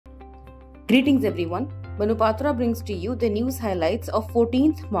Greetings everyone. Manupatra brings to you the news highlights of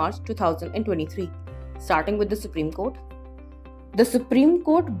 14th March 2023. Starting with the Supreme Court. The Supreme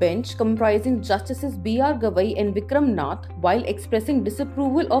Court bench comprising Justices B.R. Gavai and Vikram Nath, while expressing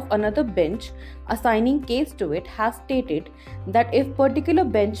disapproval of another bench assigning case to it, has stated that if particular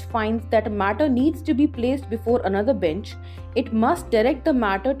bench finds that a matter needs to be placed before another bench, it must direct the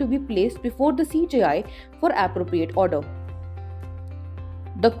matter to be placed before the CJI for appropriate order.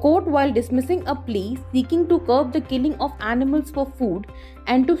 The court, while dismissing a plea seeking to curb the killing of animals for food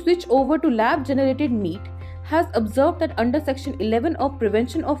and to switch over to lab-generated meat, has observed that under Section 11 of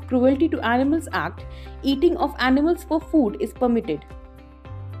Prevention of Cruelty to Animals Act, eating of animals for food is permitted.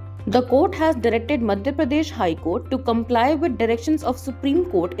 The court has directed Madhya Pradesh High Court to comply with directions of Supreme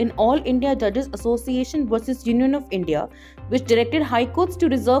Court in All India Judges Association vs Union of India, which directed High Courts to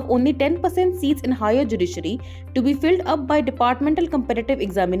reserve only 10% seats in higher judiciary to be filled up by departmental competitive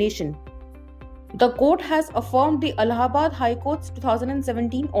examination. The court has affirmed the Allahabad High Court's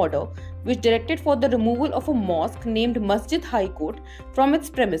 2017 order, which directed for the removal of a mosque named Masjid High Court from its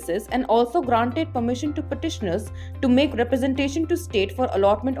premises, and also granted permission to petitioners to make representation to state for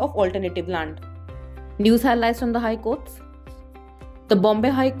allotment of alternative land. News highlights from the High Courts. The Bombay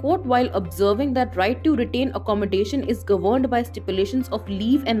High Court, while observing that right to retain accommodation is governed by stipulations of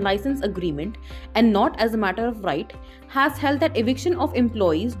leave and license agreement and not as a matter of right, has held that eviction of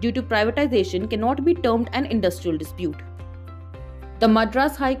employees due to privatization cannot be termed an industrial dispute. The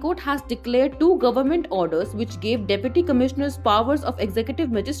Madras High Court has declared two government orders which gave deputy commissioners powers of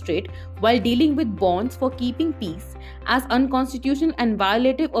executive magistrate while dealing with bonds for keeping peace as unconstitutional and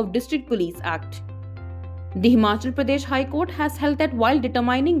violative of District Police Act. The Himachal Pradesh High Court has held that while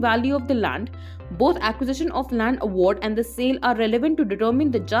determining value of the land, both acquisition of land award and the sale are relevant to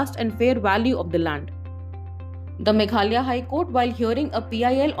determine the just and fair value of the land. The Meghalaya High Court, while hearing a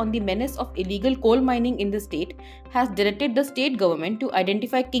PIL on the menace of illegal coal mining in the state, has directed the state government to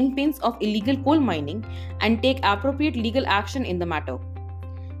identify kingpins of illegal coal mining and take appropriate legal action in the matter.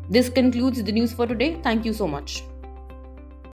 This concludes the news for today. Thank you so much.